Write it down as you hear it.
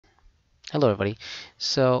Hello everybody.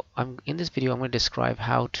 So in this video I'm going to describe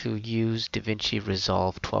how to use DaVinci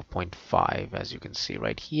Resolve 12.5. As you can see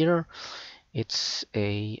right here, it's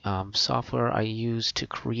a software I use to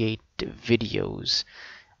create videos,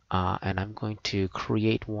 and I'm going to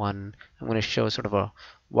create one. I'm going to show sort of a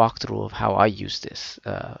walkthrough of how I use this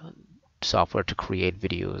software to create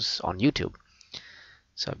videos on YouTube.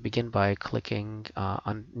 So I begin by clicking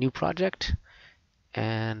on New Project,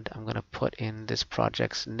 and I'm going to put in this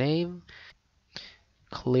project's name,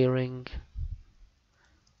 clearing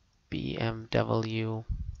BMW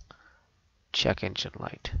check engine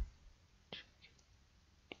light.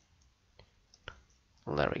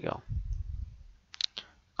 There we go.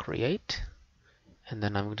 Create, and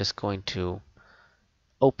then I'm just going to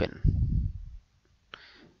open.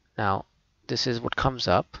 Now this is what comes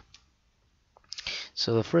up.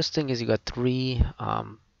 So the first thing is you got three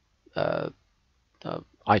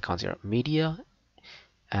icons here: media,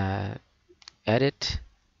 edit,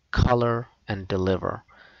 color, and deliver.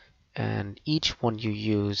 And each one you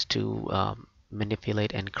use to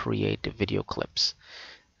manipulate and create video clips.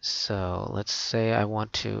 So let's say I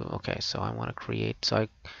want to, okay, so I want to create, so I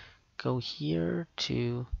go here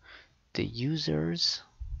to the users,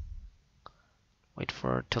 wait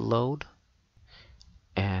for it to load,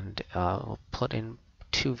 and we'll put in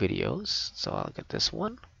two videos. So I'll get this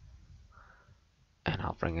one, and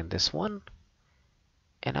I'll bring in this one,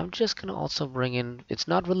 and I'm just going to also bring in, it's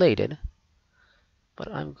not related,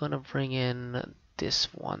 but I'm going to bring in this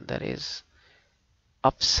one that is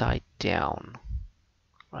upside down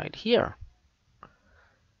right here.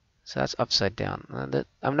 So that's upside down.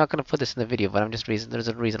 I'm not going to put this in the video, but there's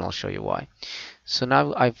a reason I'll show you why. So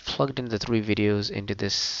now I've plugged in the three videos into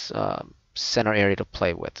this center area to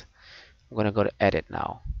play with. I'm going to go to edit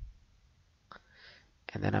now.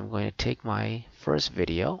 And then I'm going to take my first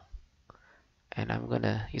video, and I'm going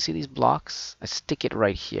to, you see these blocks? I stick it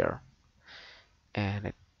right here, and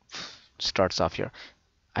it starts off here.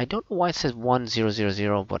 I don't know why it says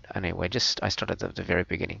 1000, but anyway, I started at the very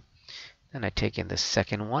beginning. Then I take in the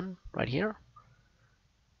second one right here,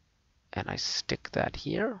 and I stick that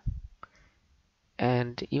here.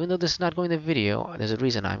 And even though this is not going in the video, there's a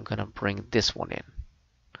reason I'm going to bring this one in.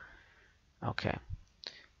 Okay.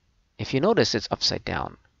 If you notice, it's upside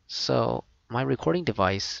down. So my recording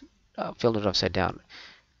device filled it upside down.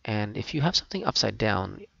 And if you have something upside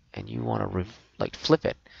down and you want to like flip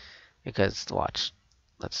it, because watch,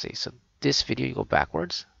 let's see. So this video, you go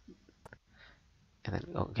backwards, and then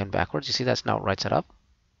go again backwards. You see that's now right side up.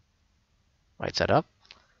 Right side up.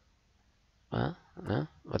 No,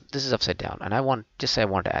 but this is upside down, and I want, just say I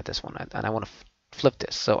want to add this one, and I want to flip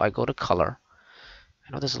this. So I go to color.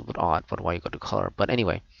 I know this is a little bit odd, but why you go to color? But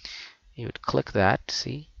anyway, you would click that.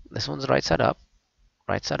 See, this one's right side up,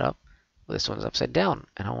 right side up. This one's upside down,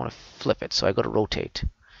 and I want to flip it. So I go to rotate,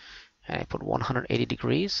 and I put 180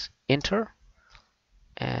 degrees. Enter,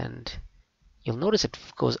 and you'll notice it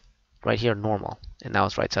goes right here normal, and now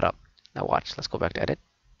it's right side up. Now watch. Let's go back to edit.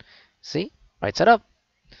 See, right side up.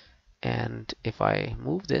 And if I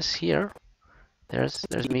move this here, there's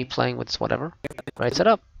me playing with this whatever, right side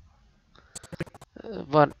up.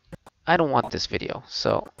 But I don't want this video,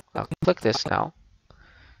 so I'll click this now,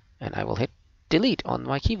 and I will hit delete on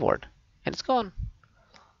my keyboard, and it's gone.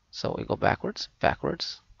 So we go backwards,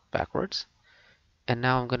 backwards, backwards, and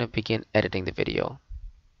now I'm going to begin editing the video.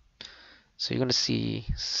 So you're going to see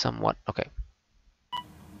somewhat, okay.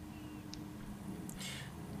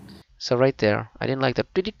 So right there, I didn't like the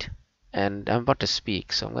delete, and I'm about to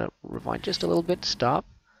speak, so I'm going to rewind just a little bit, stop,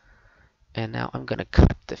 and now I'm going to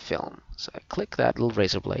cut the film. So I click that little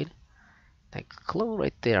razor blade, I go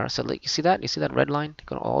right there. So like, you see that red line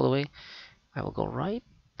going all the way? I will go right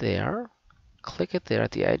there, click it there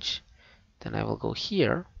at the edge, then I will go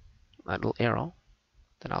here, that little arrow,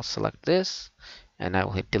 then I'll select this, and I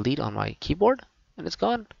will hit delete on my keyboard, and it's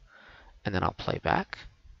gone. And then I'll play back.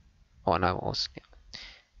 Oh, and I will also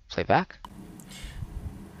play back.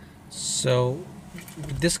 So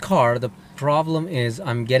with this car, the problem is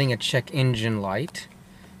I'm getting a check engine light.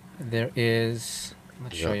 There is,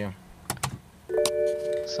 let's show you.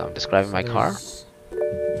 So I'm describing my car.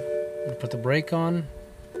 Put the brake on,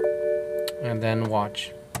 and then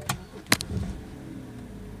watch.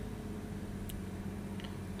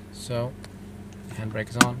 So handbrake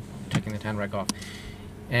is on, taking the handbrake off,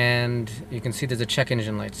 and you can see there's a check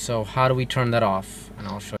engine light. So how do we turn that off? And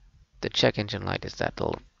I'll show you. The check engine light is that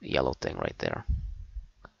little yellow thing right there.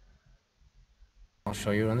 I'll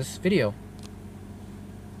show you on this video.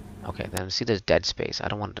 Okay, then see there's dead space. I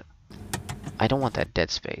don't want that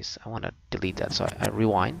dead space. I want to delete that. So I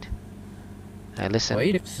rewind. I listen,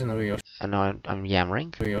 Wait, and now I'm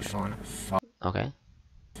yammering. Okay.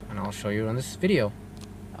 and I'll show you in this video.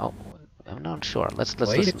 Oh, I'm not sure. Let's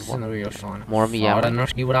Wait, listen. More of me yammering.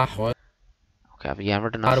 How Okay, I've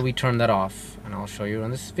yammered enough. do we turn that off? And I'll show you in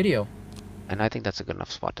this video. And I think that's a good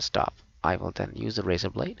enough spot to stop. I will then use the razor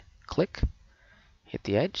blade. Click, hit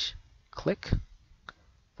the edge, click,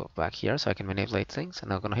 put back here so I can manipulate things,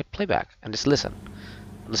 and I'm gonna hit playback and just listen.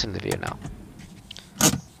 Listen to the video now.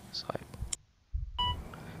 So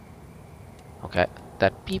okay,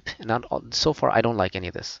 that beep. Not so far. I don't like any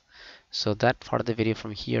of this. So that part of the video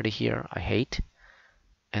from here to here, I hate,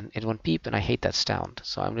 and it went beep, and I hate that sound.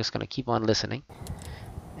 So I'm just gonna keep on listening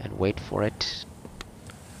and wait for it.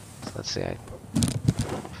 So let's say I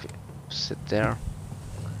sit there.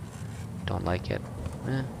 Don't like it.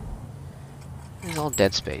 It's all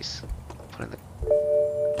dead space. Put in the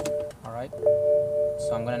Alright,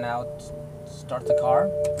 so I'm gonna now start the car.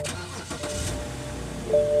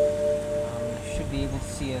 You should be able to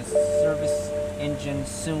see a service engine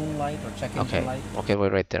soon light or check engine light. Okay,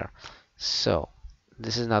 wait right there. So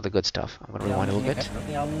this is now the good stuff. I'm gonna rewind a little bit,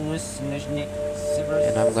 and I'm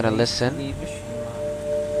gonna listen. And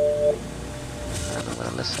I'm gonna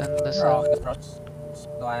listen.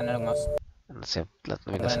 And let's see. Let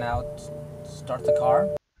me listen. Now start the car.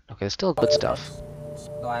 Okay, there's still good stuff.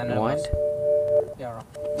 Rewind.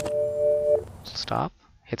 Stop.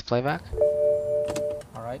 Hit the playback.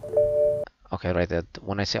 Alright. Okay, right there.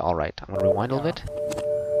 When I say alright, I'm gonna rewind a little bit.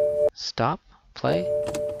 Stop. Play.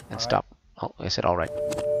 And stop. Oh, I said alright.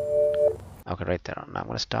 Okay, right there. Now I'm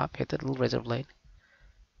gonna stop. Hit the little razor blade.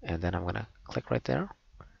 And then I'm gonna click right there.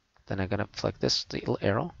 Then I'm gonna select this, the little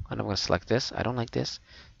arrow, and I'm gonna select this. I don't like this.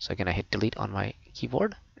 So again, I hit delete on my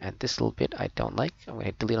keyboard. And this little bit I don't like. I'm gonna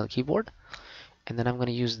hit delete on the keyboard. And then I'm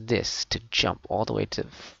gonna use this to jump all the way to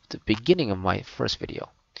the beginning of my first video.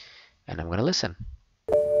 And I'm gonna listen.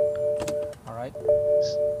 Alright.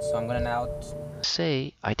 So I'm gonna now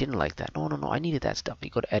say I didn't like that. No, I needed that stuff. You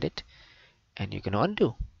go to edit and you can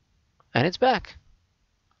undo. And it's back.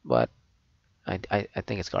 But I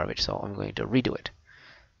think it's garbage, so I'm going to redo it.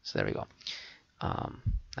 So there we go.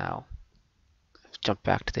 Now jump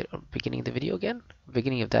back to the beginning of the video again.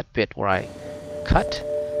 Beginning of that bit where I cut.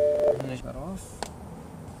 That off.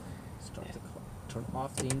 Start the car. Turn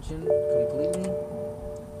off the engine completely.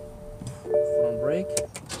 Foot on brake.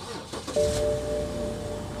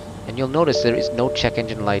 And you'll notice there is no check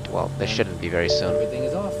engine light. Well, there shouldn't be very soon. Everything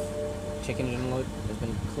is off. Check engine light has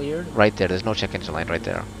been cleared. Right there, there's no check engine light right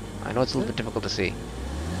there. I know it's a little bit difficult to see.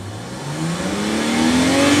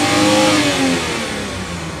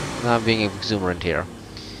 Now I'm being exuberant here.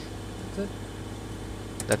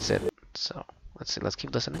 That's it. So let's see. Let's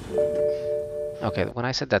keep listening. Okay, when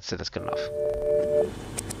I said that's it, that's good enough.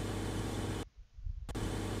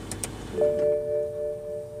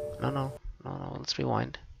 No. Let's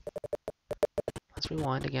rewind. Let's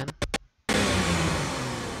rewind again.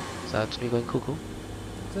 So that's me going cuckoo.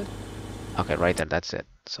 That's it. Okay, right there. That's it.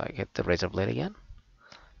 So I hit the razor blade again,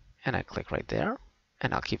 and I click right there,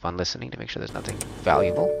 and I'll keep on listening to make sure there's nothing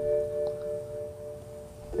valuable.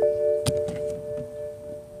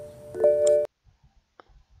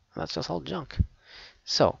 That's just all junk.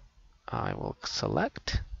 So I will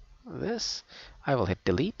select this. I will hit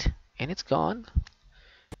delete, and it's gone.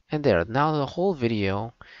 And there. Now the whole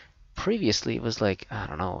video. Previously it was like, I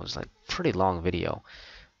don't know, it was like pretty long video.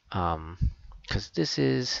 Because this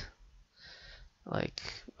is like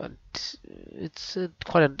it's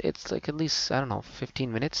it's like at least, I don't know,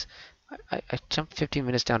 15 minutes. I jumped 15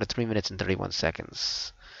 minutes down to 3 minutes and 31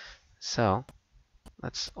 seconds. So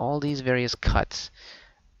that's all these various cuts.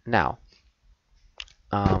 Now,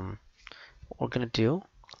 what we're gonna do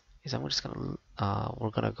is we're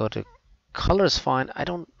gonna go to colors. Fine.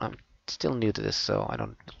 I'm still new to this, so I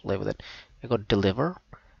don't play with it. I go to deliver,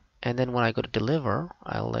 and then when I go to deliver,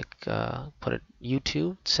 I'll put it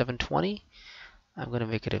YouTube 720. I'm gonna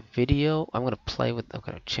make it a video. I'm gonna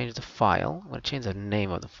change the file. I'm gonna change the name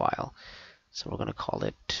of the file. So we're gonna call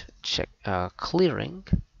it clearing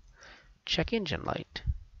check engine light.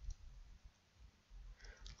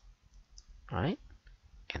 Alright,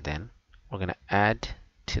 and then we're gonna add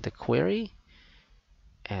to the query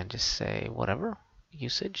and just say whatever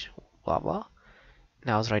usage, blah blah.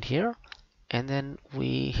 Now it's right here, and then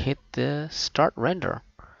we hit the start render,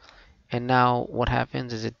 and now what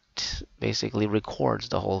happens is it basically records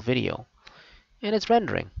the whole video, and it's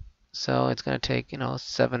rendering. So it's gonna take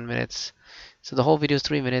 7 minutes. So the whole video is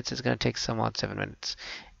 3 minutes. It's gonna take somewhat 7 minutes,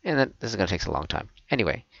 and then this is gonna take a long time.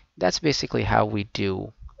 Anyway, that's basically how we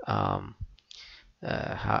do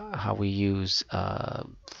how we use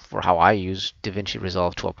how I use DaVinci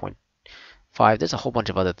Resolve 12.0 5. There's a whole bunch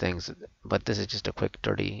of other things, but this is just a quick,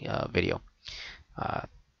 dirty video. Uh,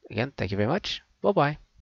 Again, thank you very much. Bye bye.